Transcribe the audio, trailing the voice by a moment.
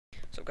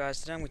So guys,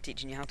 today I'm going to be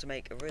teaching you how to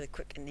make a really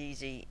quick and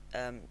easy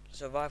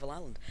survival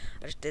island.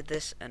 I just did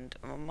this and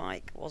my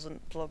mic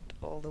wasn't plugged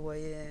all the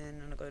way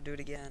in and I've got to do it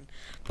again.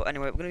 But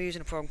anyway, we're going to be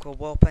using a program called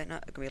Wallpainter.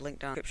 There's going to be a link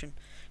down in the description.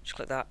 Just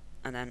click that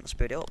and then let's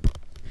boot it up.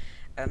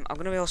 I'm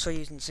going to be also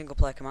using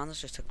SinglePlayer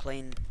Commands just to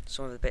clean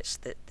some of the bits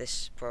that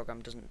this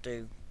program doesn't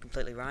do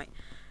completely right.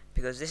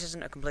 Because this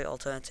isn't a complete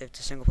alternative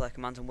to SinglePlayer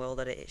Commands and World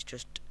Edit, it's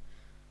just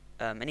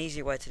an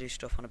easier way to do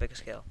stuff on a bigger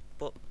scale.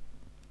 But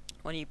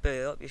when you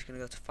boot it up, you're just going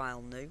to go to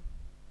File, New.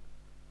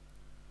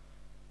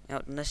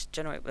 Now, let's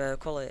generate,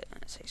 call it,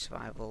 let's say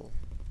survival.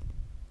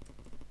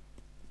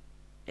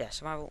 Yeah,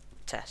 survival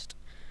test.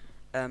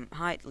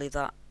 Height, leave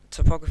that.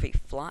 Topography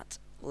flat.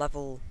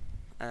 Level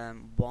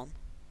 1.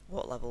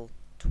 What level?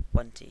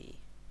 20.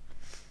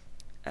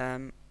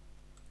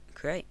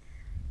 Create.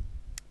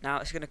 Now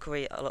it's going to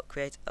create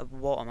a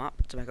water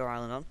map to make our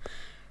island on.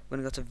 We're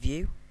going to go to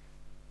View,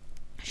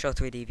 Show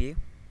 3D View,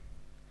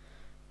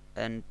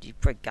 and you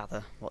probably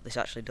gather what this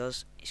actually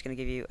does. It's going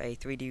to give you a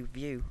 3D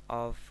view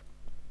of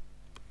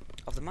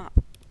the map.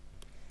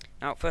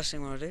 Now, first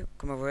thing we want to do,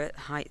 come over here,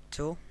 Height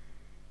tool,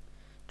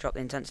 drop the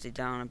intensity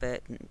down a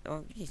bit,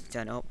 or you can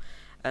turn it up.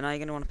 And now you're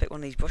going to want to pick one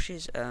of these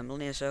brushes,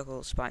 linear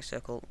circle, spike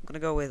circle. I'm going to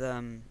go with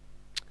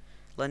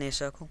linear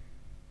circle,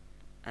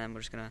 and we're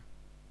just going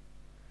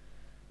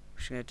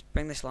to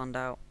bring this land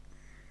out.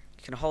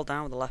 You can hold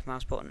down with the left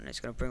mouse button and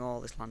it's going to bring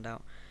all this land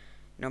out.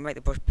 You know, make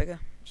the brush bigger,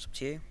 it's up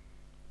to you.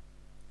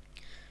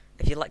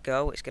 If you let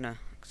go, it's going to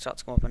start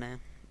to come up in here.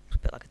 It's a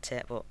bit like a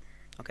tape, but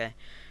okay,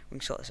 we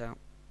can sort this out.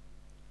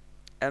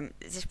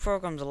 This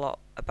program's a lot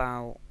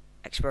about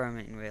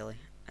experimenting really,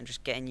 and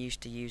just getting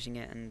used to using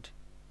it, and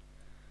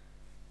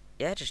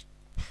yeah, just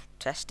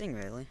testing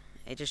really.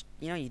 It just,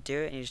 you know, you do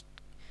it and you just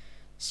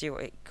see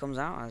what it comes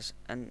out as,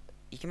 and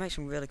you can make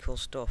some really cool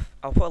stuff.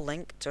 I'll put a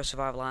link to a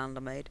survival island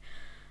I made.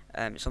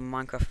 It's on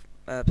Minecraft,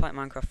 Planet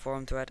Minecraft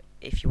forum thread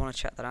if you want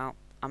to check that out.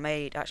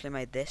 I actually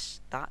made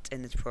that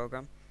in this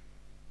program,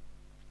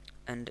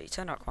 and it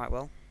turned out quite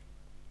well.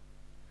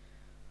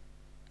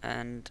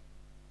 And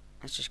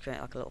let's just create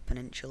like a little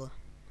peninsula.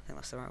 I think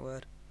that's the right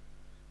word.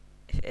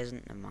 If it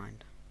isn't, never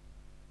mind.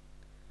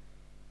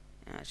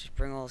 Yeah, let's just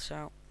bring all this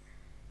out.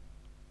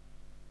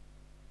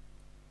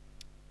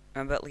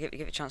 Remember, give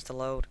it a chance to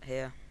load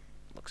here.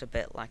 Looks a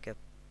bit like a,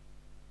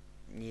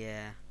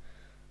 yeah.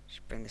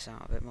 Just bring this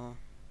out a bit more.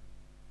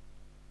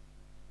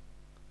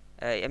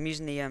 I'm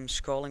using the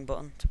scrolling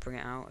button to bring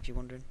it out, if you're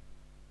wondering.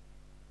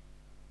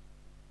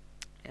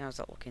 Yeah, how's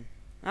that looking?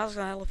 How's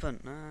an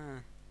elephant?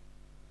 Ah.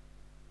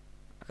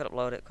 I could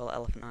upload it, call it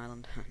Elephant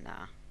Island.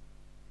 Nah.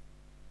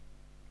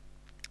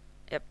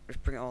 Yep,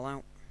 just bring it all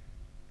out.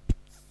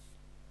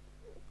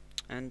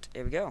 And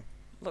here we go.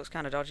 Looks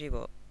kind of dodgy,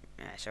 but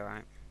yeah, it's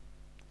alright.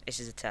 This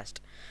is a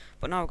test.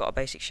 But now I've got a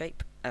basic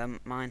shape.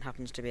 Mine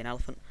happens to be an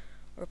elephant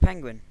or a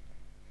penguin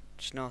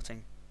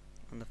snorting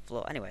on the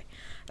floor. Anyway,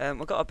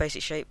 we've got a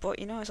basic shape, but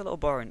you know, it's a little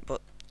boring. But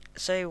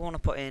say we want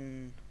to put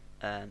in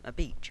a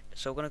beach.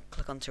 So we're going to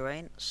click on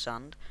Terrain,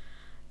 Sand.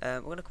 We're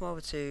going to come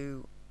over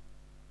to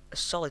a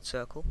solid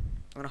circle.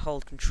 I'm going to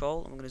hold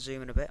Control and we're going to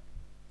zoom in a bit.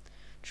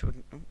 Should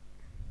we?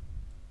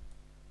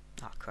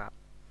 Oh crap!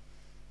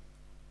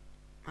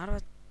 How do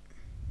I?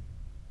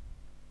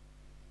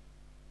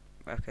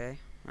 Okay,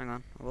 hang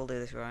on. I will do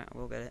this right. I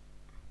will get it.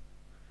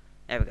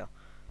 There we go.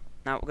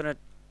 Now we're going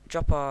to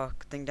drop our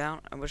thing down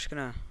and we're just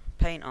going to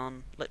paint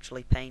on,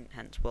 literally paint,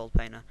 hence World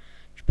Painter.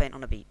 Just paint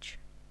on a beach.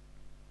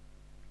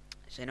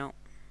 So you know.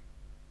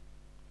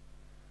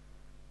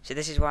 See,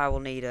 this is why I will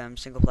need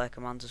SinglePlayer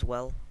Commands as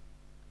well,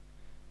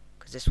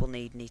 because this will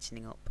need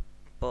neatening up.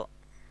 But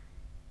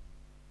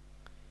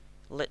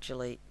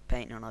literally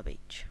painting on a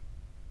beach.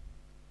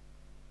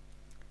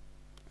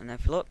 And then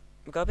if you look,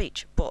 we've got a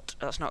beach, but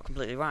that's not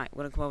completely right.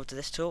 We're going to come over to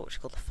this tool, which is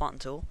called the Flatten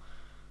tool,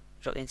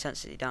 drop the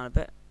intensity down a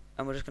bit,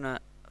 and we're just going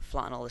to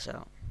flatten all this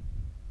out.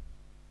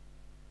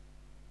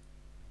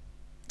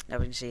 Now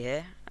we can see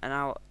here, and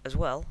now as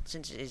well,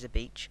 since it is a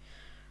beach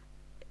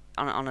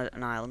on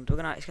an island,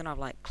 it's gonna have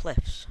like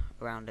cliffs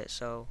around it.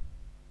 So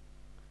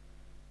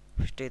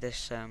let's do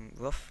this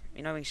rough.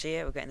 You know, we can see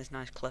it. We're getting this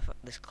nice cliff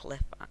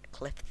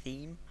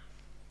theme,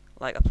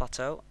 like a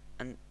plateau.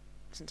 And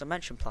since I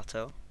mentioned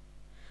plateau,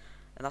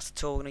 and that's the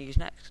tool we're gonna use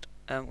next.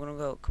 We're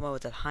gonna come over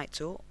to the Height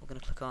tool. We're gonna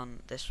click on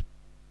this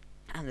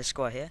and this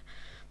square here,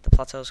 the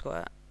plateau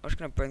square. We're just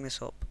gonna bring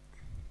this up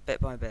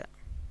bit by bit,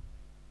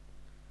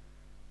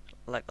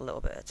 like a little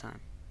bit at a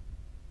time.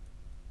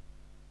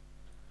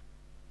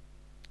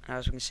 Now,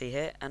 as we can see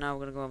here, and now we're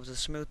going to go over to the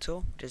Smooth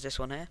tool, which is this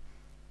one here.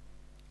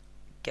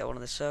 Get one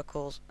of the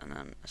circles, and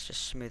then let's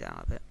just smooth it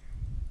out a bit.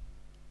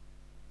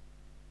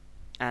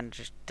 And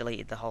just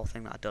deleted the whole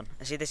thing that I've done.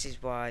 And see, this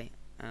is why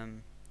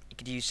you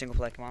could use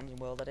SinglePlayer Commands and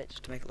World Edit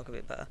just to make it look a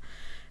bit better.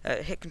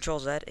 Hit Control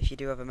Z if you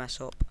do ever mess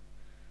up,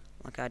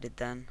 like I did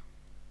then.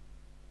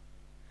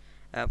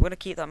 We're going to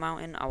keep that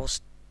mountain. I will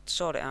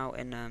sort it out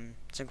in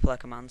SinglePlayer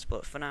Commands,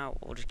 but for now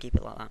we'll just keep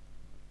it like that.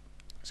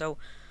 So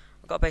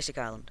I've got a basic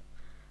island,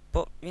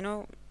 but you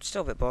know,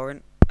 still a bit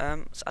boring.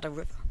 Let's add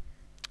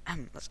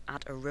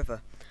a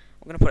river.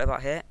 We're going to put it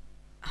about here.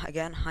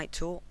 Again, height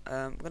tool.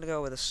 We're going to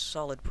go with a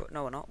solid.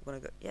 No, we're not. We're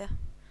going to go. Yeah.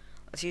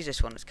 Let's use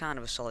this one. It's kind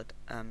of a solid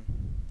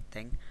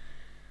thing.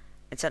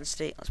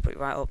 Intensity. Let's put it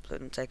right up so it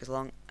doesn't take as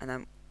long. And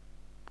then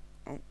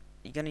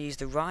you're going to use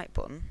the right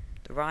button,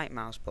 the right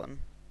mouse button,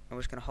 and we're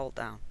just going to hold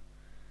down.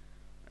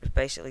 It's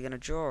basically going to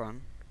draw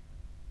on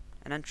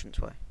an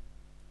entranceway.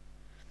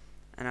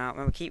 And now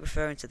remember, keep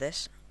referring to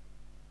this,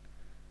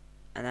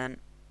 and then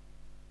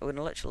we're going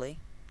to literally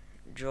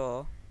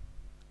draw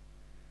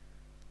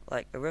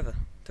like a river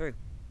through.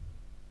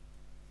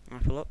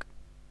 Have a look.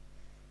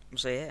 We'll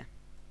see here.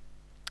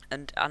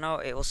 And I know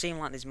it will seem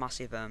like these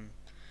massive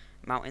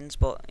mountains,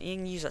 but you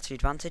can use that to your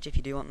advantage if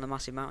you do want the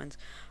massive mountains.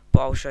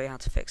 But I'll show you how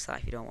to fix that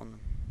if you don't want them.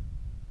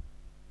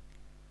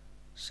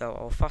 So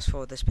I'll fast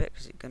forward this bit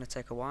because it's going to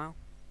take a while.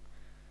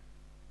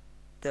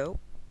 Though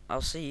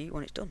I'll see you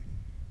when it's done.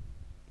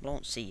 Well, I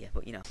won't see you,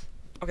 but you know.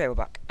 Okay, we're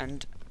back,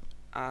 and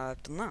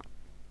I've done that.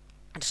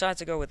 I decided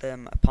to go with a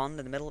pond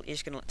in the middle. You're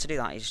just gonna to do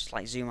that. You just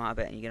like zoom out a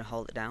bit, and you're gonna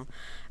hold it down.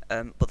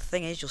 But the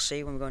thing is, you'll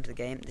see when we go into the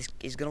game, this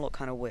is gonna look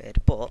kind of weird,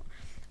 but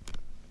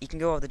you can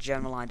go over the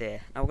general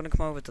idea. Now we're gonna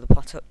come over to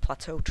the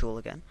plateau tool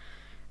again.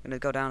 I'm gonna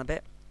go down a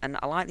bit, and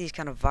I like these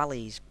kind of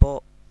valleys,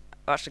 but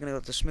I'm actually gonna go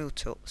to the smooth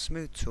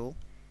tool.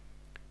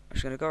 I'm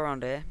just gonna go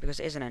around here because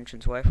it is an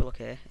entrance way. If we look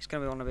here, it's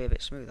gonna want to be a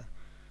bit smoother.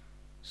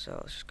 So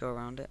let's just go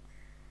around it.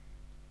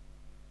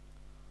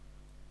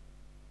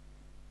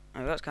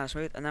 And that's kind of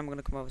smooth, and then we're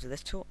going to come over to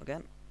this tool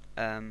again,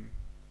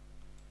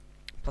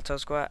 plateau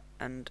square,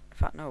 and in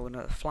fact no, we're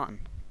going to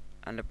flatten,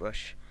 and a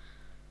brush,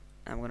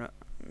 and we're going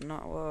to,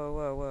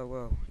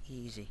 whoa,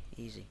 easy,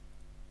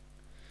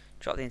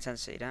 drop the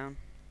intensity down,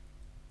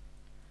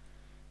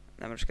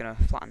 then we're just going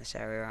to flatten this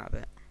area out a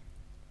bit.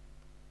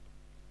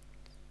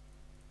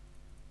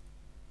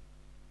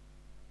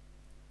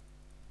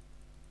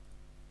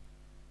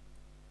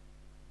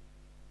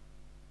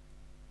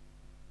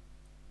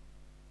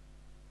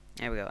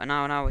 There we go. And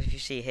now if you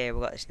see here,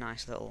 we've got this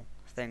nice little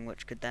thing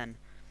which could then,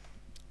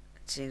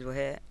 it seems we're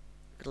here,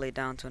 could lead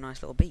down to a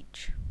nice little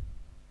beach.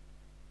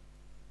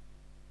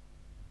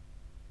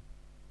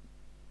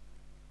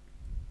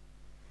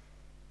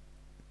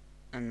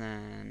 And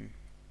then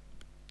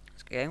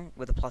let's go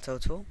with the plateau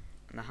tool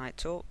and the height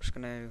tool. Just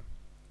going to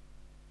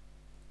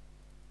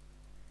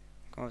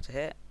go over to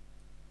here.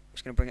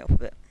 Just going to bring it up a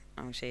bit.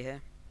 And we see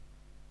here,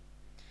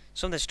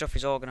 some of this stuff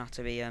is all going to have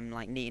to be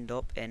like neatened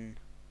up in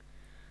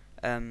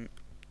you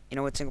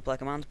know, with SinglePlayer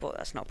Commands, but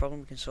that's not a problem.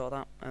 We can sort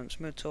that.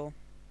 Smooth tool,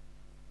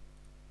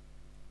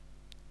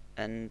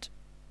 and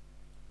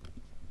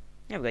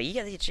there we go. You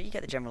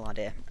get the general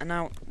idea. And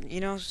now,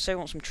 you know, say we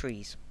want some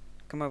trees.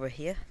 Come over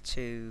here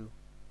to. In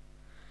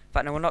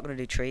fact, no, we're not going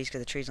to do trees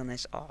because the trees on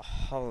this are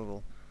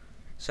horrible.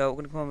 So we're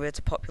going to come over here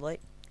to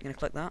populate. You're going to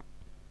click that.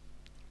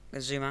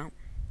 Going to zoom out.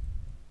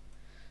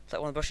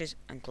 Select one of the brushes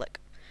and click.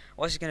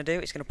 What it's going to do?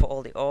 It's going to put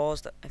all the ores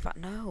that. In fact,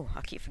 no,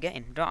 I keep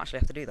forgetting. We don't actually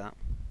have to do that.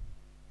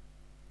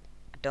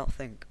 Don't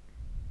think.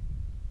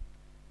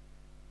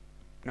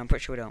 No, I'm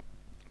pretty sure we don't.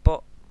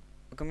 But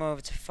we'll come over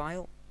to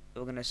File.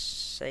 We're gonna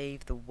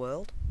save the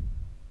world.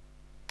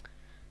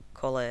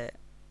 Call it.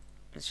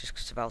 Let's just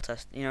survival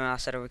test. You know, I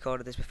said I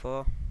recorded this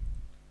before.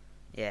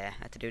 Yeah,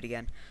 I had to do it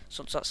again.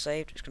 So once that's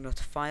saved, it's gonna go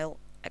to File,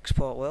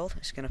 Export World.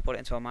 It's gonna put it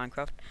into our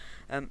Minecraft.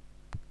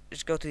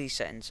 Just go to these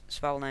settings.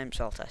 Survival name,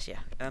 survival test. Yeah.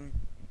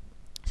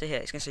 So here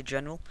it's gonna say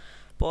General.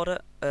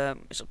 Border,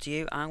 it's up to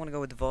you. I'm going to go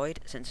with the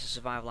void since it's a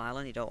survival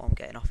island. You don't want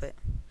getting off it.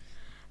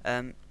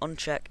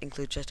 Uncheck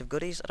include chest of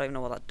goodies. I don't even know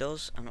what that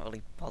does. I'm not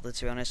really bothered,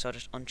 to be honest, so I'll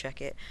just uncheck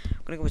it.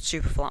 I'm going to go with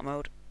super flat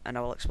mode, and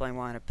I will explain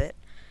why in a bit.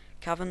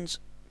 Caverns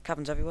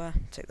everywhere.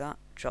 Take that.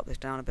 Drop this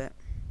down a bit.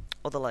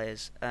 Other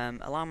layers.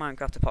 Allow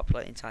Minecraft to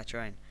populate the entire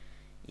terrain.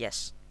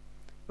 Yes,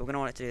 we're going to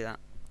want it to do that.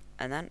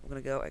 And then we're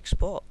going to go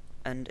export,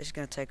 and it's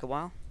going to take a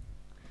while.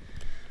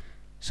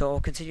 So I'll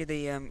continue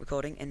the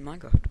recording in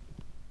Minecraft.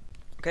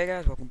 Okay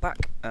guys, welcome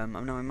back. I'm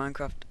now in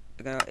Minecraft.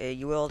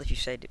 Your world, if you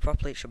saved it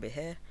properly, it should be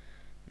here.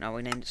 Now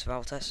we named it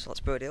survival test, so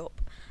let's boot it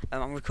up.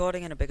 I'm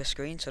recording in a bigger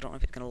screen, so I don't know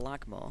if it's going to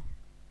lag more.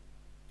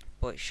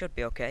 But it should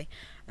be okay,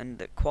 and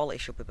the quality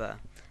should be better.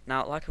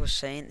 Now, like I was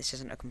saying, this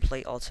isn't a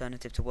complete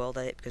alternative to World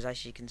Edit, because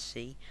as you can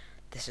see,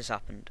 this has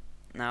happened.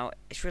 Now,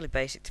 it's really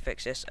basic to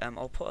fix this.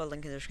 I'll put a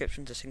link in the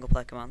description to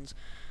SinglePlayer Commands,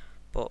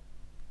 but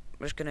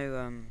we're just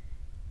going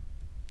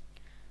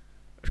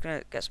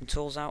to get some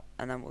tools out,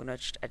 and then we're going to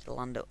just edit the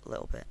land a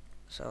little bit.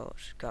 So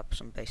just grab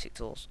some basic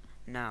tools.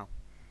 Now,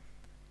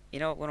 you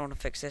know what, we want to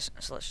fix this,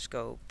 so let's just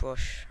go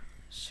brush,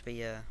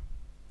 sphere,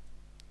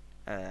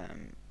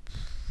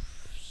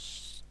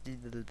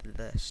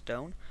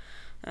 stone.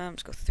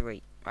 Let's go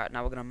 3. Right,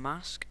 now we're going to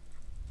mask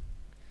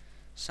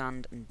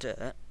sand and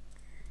dirt.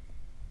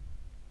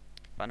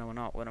 But no, we're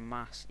not. We're going to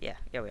mask. Yeah,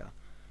 here we are.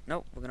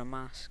 Nope, we're going to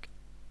mask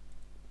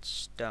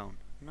stone.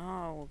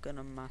 No, we're going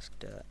to mask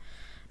dirt.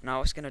 Now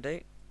what it's going to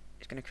do,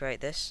 it's going to create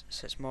this,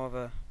 so it's more of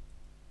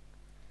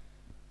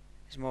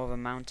a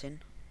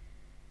mountain.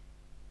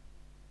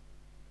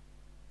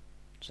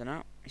 So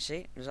now, you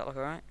see, does that look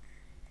alright?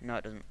 No,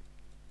 it doesn't.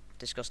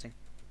 Disgusting.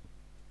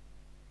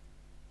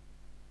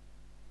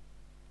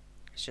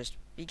 It's just,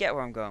 you get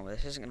where I'm going with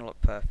this. This isn't going to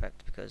look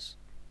perfect because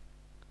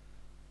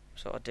I'm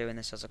sort of doing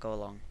this as I go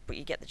along, but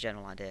you get the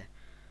general idea.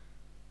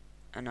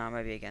 And now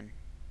maybe again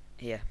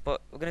here,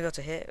 but we're going to go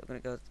to here, we're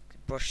going to go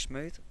brush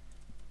smooth,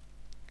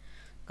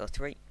 go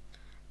 3,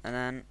 and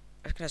then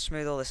I'm just going to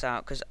smooth all this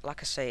out because,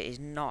 like I say, it is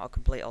not a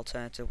complete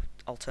alternative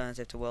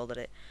to World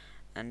Edit,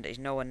 and it's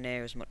nowhere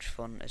near as much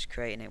fun as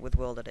creating it with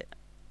World Edit,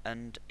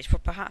 and it's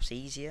perhaps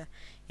easier,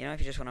 you know, if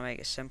you just want to make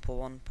a simple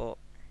one. But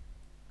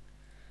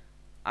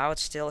I would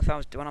still,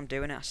 when I'm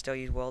doing it, I still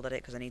use World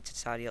Edit because I need to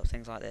tidy up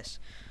things like this.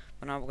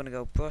 But now we're going to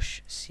go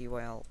brush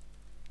CYL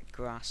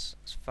grass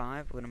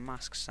 5. We're going to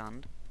mask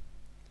sand,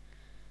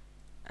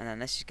 and then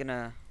this is just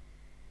gonna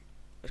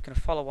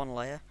follow one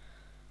layer,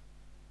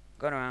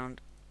 going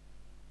around,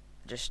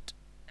 just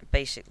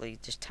basically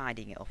just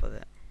tidying it up a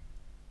bit,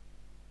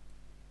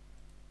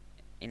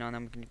 you know. And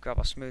then we can grab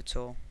our smooth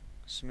tool,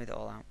 smooth it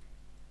all out.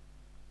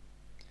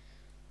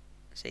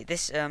 See,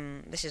 this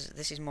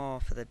is more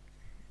for the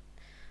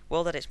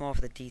World Edit's more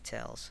for the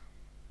details.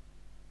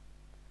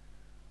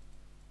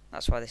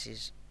 That's why this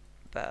is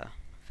better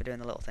for doing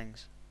the little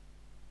things.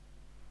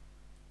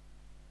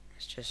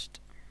 It's just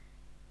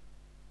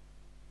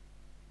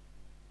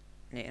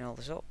neaten all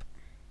this up.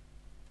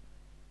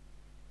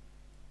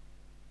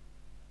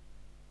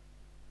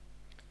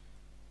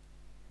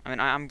 I mean,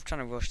 I'm trying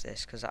to rush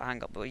this because I haven't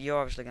got, but you're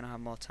obviously going to have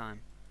more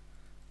time.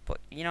 But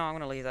you know, I'm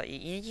going to leave that.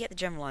 You get the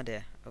general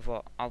idea of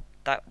what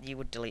that you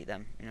would delete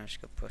them. You know,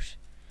 just go push.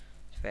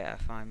 Straight out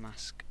of 5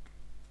 mask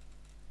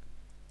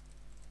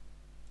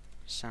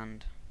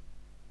sand.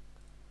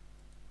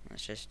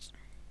 It's just,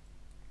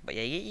 but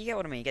yeah, you get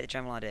what I mean. You get the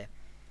general idea.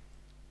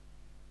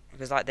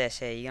 Because like this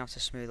here, you're gonna have to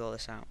smooth all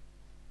this out.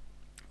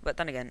 But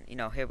then again, you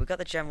know, here we've got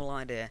the general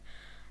idea.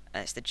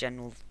 It's the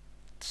general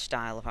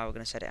style of how we're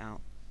gonna set it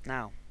out.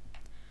 Now,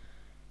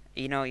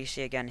 you know, you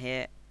see again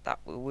here that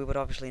we would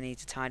obviously need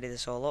to tidy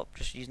this all up,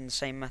 just using the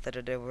same method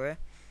I did over here.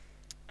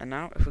 And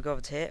now, if we go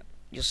over to here,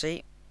 you'll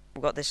see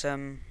we've got this.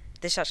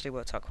 This actually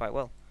worked out quite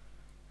well.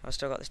 Have I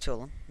still got this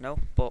tool on? No,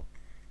 but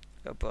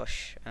go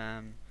brush.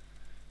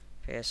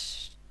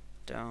 Pierce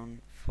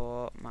stone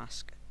 4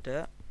 mask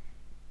dirt.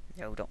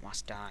 No, don't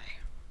mask dye.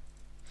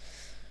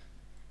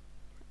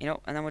 You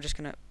know, and then we're just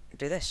gonna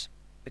do this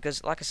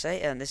because, like I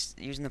say, this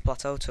using the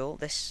plateau tool,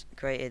 this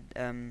created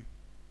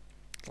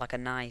like a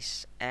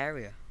nice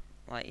area,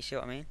 like, you see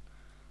what I mean,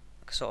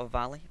 like a sort of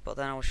valley. But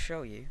then I will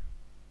show you,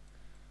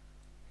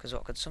 because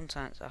what could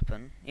sometimes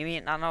happen. You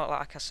mean, I know,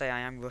 like I say, I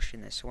am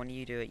rushing this. So when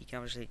you do it, you can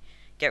obviously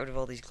get rid of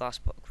all these grass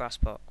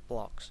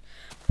blocks.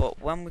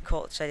 But when we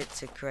set it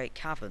to create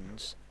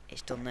caverns,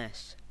 it's done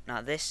this.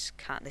 Now this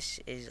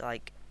is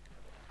like,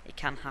 it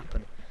can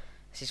happen.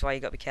 This is why you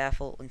got to be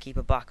careful and keep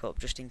a backup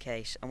just in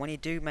case. And when you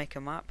do make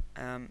a map,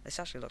 this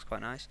actually looks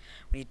quite nice.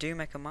 When you do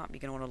make a map, you're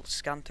going to want to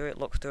scan through it,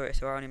 look through it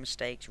if there are any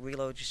mistakes,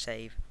 reload your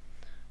save,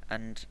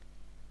 and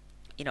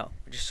you know,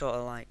 just sort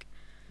of like,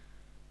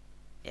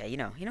 yeah, you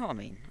know what I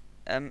mean.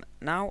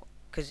 Now,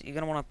 because you're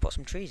going to want to put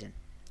some trees in.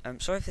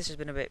 Sorry if this has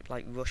been a bit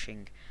like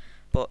rushing,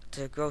 but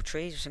to grow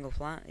trees with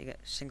SinglePlayer, you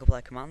get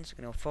SinglePlayer Commands.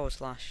 You're going to go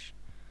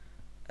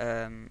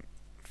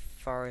 /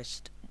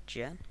 forest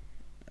gen.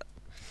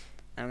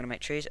 I'm going to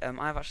make trees.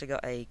 I've actually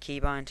got a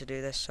keybind to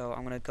do this, so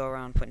I'm going to go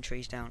around putting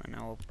trees down, and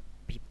I will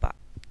be back.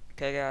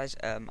 Okay, guys.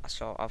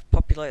 So I've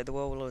populated the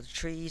world with loads of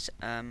trees.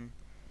 And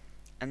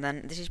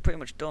then this is pretty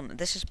much done.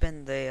 This has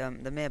been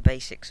the mere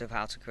basics of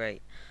how to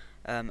create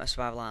a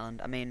survival island.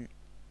 I mean,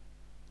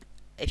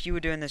 if you were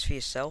doing this for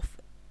yourself,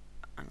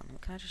 hang on,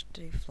 can I just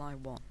do fly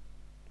 1?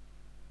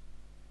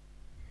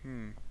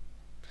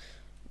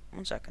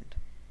 1 second.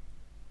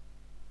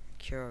 I'm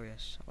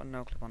curious. I've got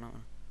no clip on that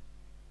one.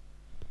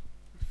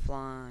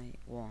 Fly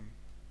 1.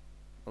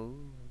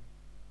 Ooh.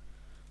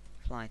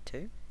 Fly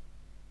 2.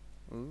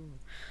 Ooh.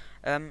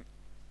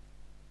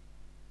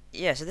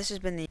 Yeah, so this has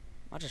been the...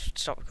 I just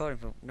stopped recording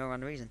for no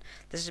random reason.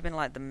 This has been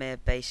like the mere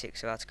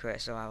basics of how to create a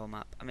survival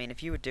map. I mean,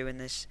 if you were doing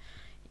this,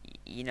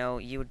 you know,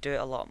 you would do it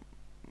a lot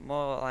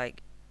more,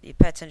 like, you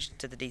pay attention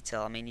to the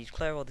detail. I mean, you'd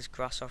clear all this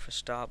grass off a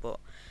start, but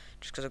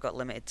just because I've got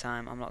limited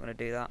time, I'm not going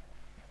to do that.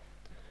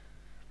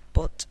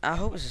 But I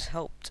hope this has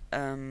helped.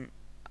 Yeah,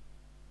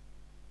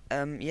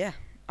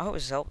 I hope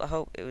this has helped. I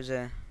hope it was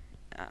I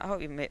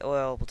hope you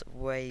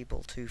were able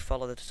to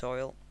follow the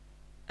tutorial.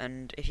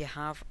 And if you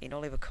have, you know,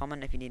 leave a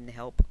comment if you need any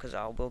help, because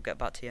I will get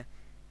back to you.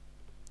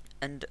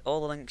 And all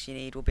the links you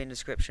need will be in the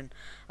description.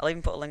 I'll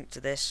even put a link to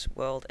this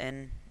world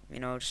in, you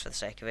know, just for the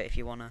sake of it, if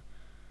you wanna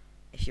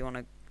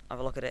have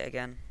a look at it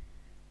again.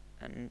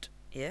 And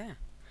yeah,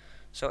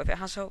 so if it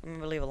has helped,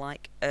 remember leave a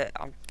like.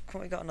 I've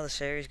currently got another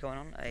series going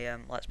on, a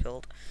Let's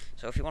Build.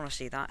 So if you want to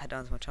see that, head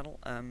down to my channel.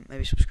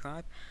 Maybe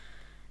subscribe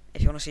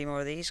if you want to see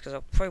more of these, because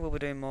I probably will be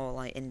doing more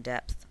like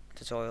in-depth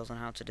tutorials on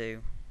how to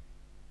do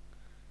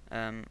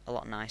a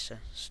lot nicer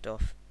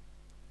stuff.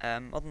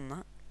 Other than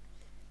that,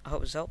 I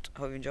hope this helped. I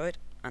hope you enjoyed,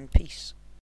 and peace.